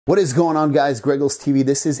What is going on, guys? GregglesTV.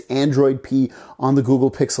 This is Android P on the Google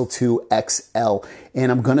Pixel 2 XL,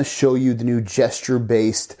 and I'm going to show you the new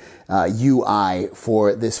gesture-based UI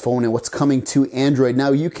for this phone and what's coming to Android. Now,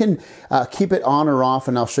 you can keep it on or off,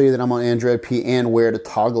 and I'll show you that I'm on Android P and where to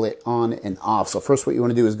toggle it on and off. So first, what you want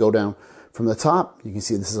to do is go down from the top. You can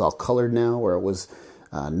see this is all colored now, where it was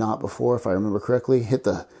not before, if I remember correctly. Hit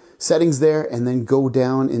the settings there, and then go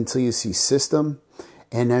down until you see System,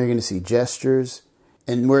 and now you're going to see Gestures.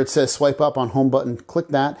 And where it says swipe up on home button, click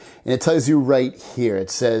that, and it tells you right here. It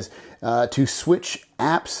says to switch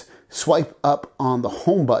apps, swipe up on the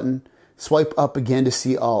home button, swipe up again to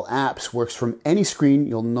see all apps. Works from any screen.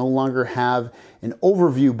 You'll no longer have an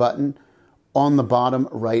overview button on the bottom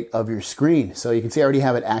right of your screen. So you can see I already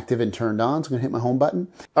have it active and turned on. So I'm gonna hit my home button.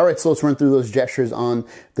 All right, so let's run through those gestures on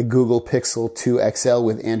the Google Pixel 2 XL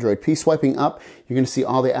with Android P. Swiping up, you're gonna see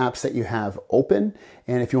all the apps that you have open.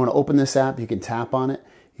 And if you wanna open this app, you can tap on it.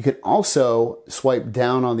 You can also swipe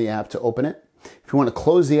down on the app to open it. If you wanna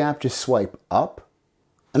close the app, just swipe up.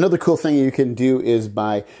 Another cool thing you can do is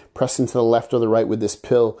by pressing to the left or the right with this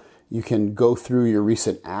pill, you can go through your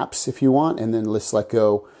recent apps if you want, and then let's let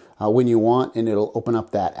go when you want, and it'll open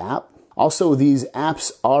up that app. Also, these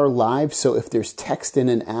apps are live, so if there's text in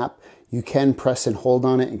an app, you can press and hold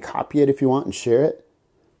on it and copy it if you want and share it.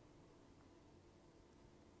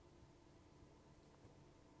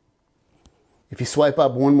 If you swipe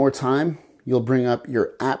up one more time, you'll bring up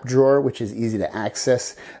your app drawer, which is easy to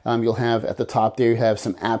access. You'll have at the top there, you have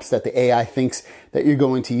some apps that the AI thinks that you're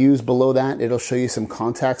going to use. Below that, it'll show you some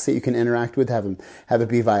contacts that you can interact with, have it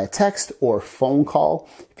be via text or phone call.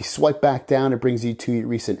 If you swipe back down, it brings you to your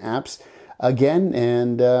recent apps again,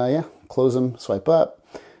 and yeah, close them, swipe up,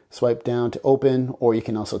 swipe down to open, or you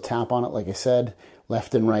can also tap on it, like I said.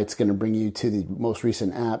 Left and right's gonna bring you to the most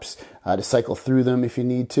recent apps to cycle through them if you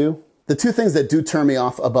need to. The two things that do turn me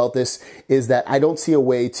off about this is that I don't see a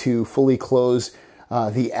way to fully close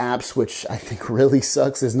the apps, which I think really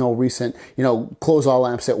sucks. There's no recent, close all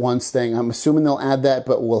apps at once thing. I'm assuming they'll add that,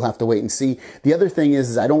 but we'll have to wait and see. The other thing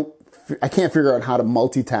is I can't figure out how to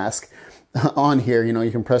multitask on here.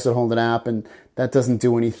 You can press and hold an app and that doesn't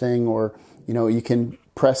do anything, or, you can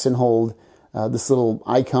press and hold this little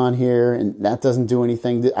icon here, and that doesn't do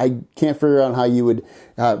anything. I can't figure out how you would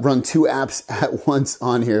run two apps at once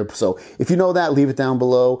on here. So if you know that, leave it down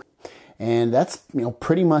below. And that's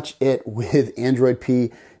pretty much it with Android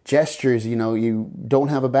P gestures. You don't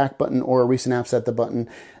have a back button or a recent apps at the button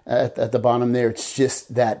at the bottom there. It's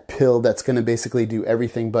just that pill that's going to basically do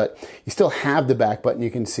everything, but you still have the back button.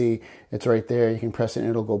 You can see it's right there. You can press it and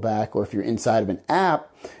it'll go back, or if you're inside of an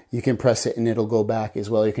app, you can press it and it'll go back as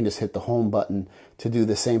well. You can just hit the home button to do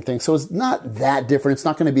the same thing. So it's not that different. It's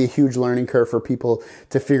not going to be a huge learning curve for people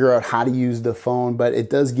to figure out how to use the phone, but it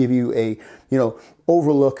does give you a,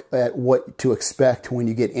 overlook at what to expect when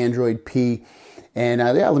you get Android P. And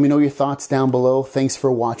yeah, let me know your thoughts down below. Thanks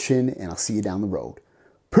for watching, and I'll see you down the road.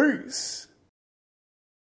 Peace!